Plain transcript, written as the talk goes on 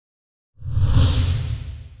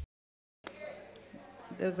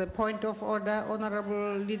There's a point of order.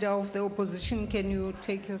 Honorable Leader of the Opposition, can you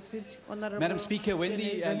take your seat? Honorable Madam Speaker, when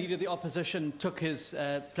the Skenezen. Leader of the Opposition took his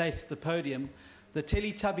place at the podium, the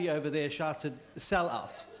Teletubby over there shouted, "Sell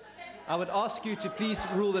out." I would ask you to please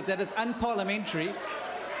rule that that is unparliamentary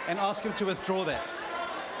and ask him to withdraw that.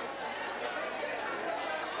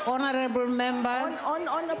 Honorable members.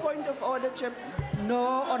 On a point of order, Chair. No,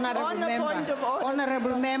 honorable On a member. point of order.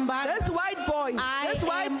 Honorable member. This white boy. This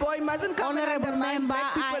white boy mustn't come and Honorable undermine member,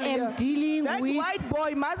 black people I am here. dealing That with. white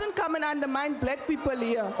boy mustn't come and undermine black people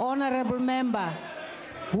here. Honorable member,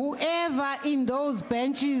 whoever in those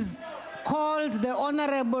benches called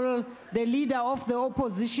the Leader of the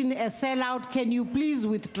Opposition a sellout, can you please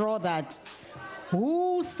withdraw that?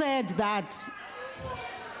 Who said that?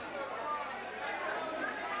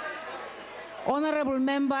 Honorable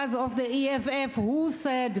members of the EFF, who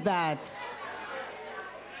said that?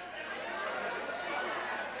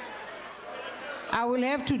 I will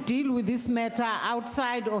have to deal with this matter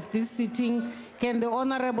outside of this sitting. Can the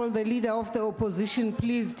Leader of the Opposition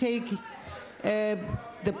please take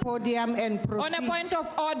the podium and proceed? On a point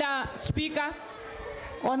of order, Speaker.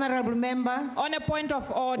 Honorable member. On a point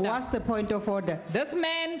of order. What's the point of order? This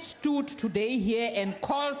man stood today here and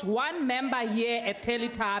called one member here a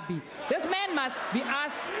Teletubby. This man must be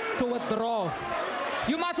asked to withdraw.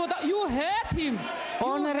 You must withdraw. You hurt him.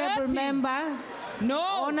 Honorable member. No.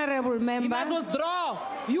 Honorable member. You must withdraw.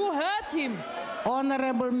 You hurt him.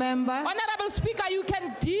 Honorable member. Honorable Speaker, you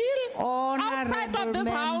can deal outside of this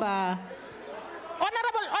house.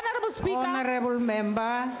 Honorable Speaker. Honorable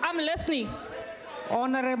member. I'm listening.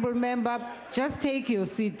 Honorable member, just take your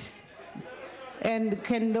seat. And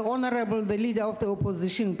can the Leader of the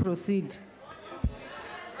Opposition proceed?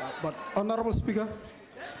 But Honorable Speaker.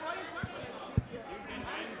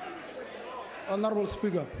 Honorable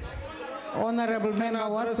Speaker. Honorable member,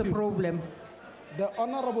 what's the problem? The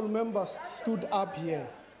honorable member stood up here.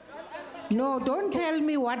 No, don't tell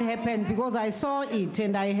me what happened, because I saw it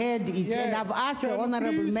and I heard it, Yes. and I've asked the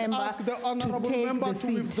honorable member ask the honorable to take member the to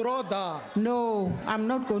seat. withdraw that. No, I'm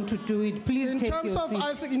not going to do it. Please take your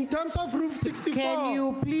seat. In terms of Rule 64, Can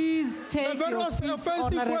you please take the your seat,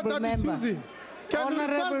 honorable member? Can you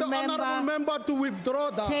request the honorable member to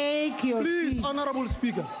withdraw that? Take your please, seat. Honorable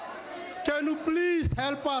Speaker. Can you please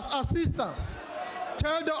help us, assist us?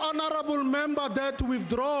 Tell the honorable member that to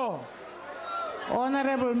withdraw.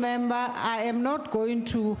 Honorable member, I am not going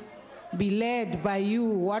to be led by you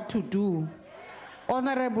what to do.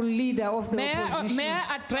 Honorable Leader of the Opposition. May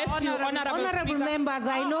I address you, Honorable members,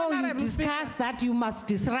 I know you discussed that you must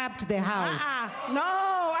disrupt the House. No,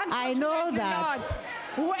 I know that. not.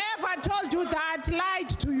 Whoever told you that lied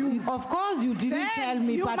to you. Of course you didn't tell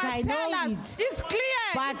me, you but must I tell know us. it. It's clear.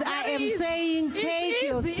 But It's I very am easy. saying It's take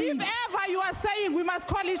your easy. seat. If ever you are saying we must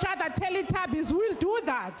call each other Teletubbies, we'll do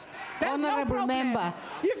that. There's Honorable no problem. member.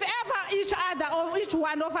 If ever each other or each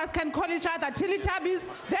one of us can call each other Teletubbies,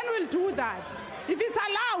 then we'll do that. If it's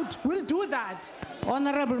allowed, we'll do that.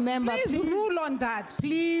 Honorable member, Please rule on that.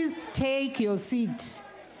 Please take your seat.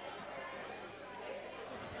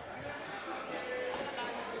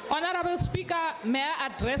 Honorable Speaker, may I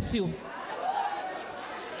address you?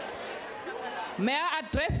 May I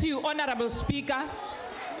address you, Honorable Speaker?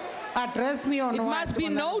 Address me on It what, must be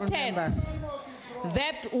honorable noted member?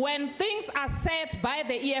 that when things are said by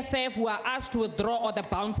the EFF, we are asked to withdraw or the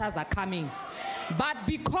bouncers are coming. But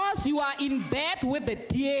because you are in bed with the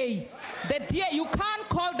DA, you can't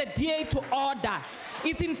call the DA to order.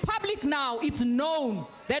 It's in public now, it's known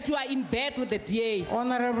that you are in bed with the DA.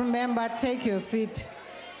 Honorable member, take your seat.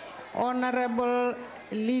 Honorable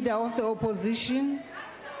Leader of the Opposition.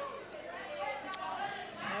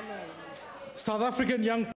 South African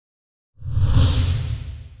young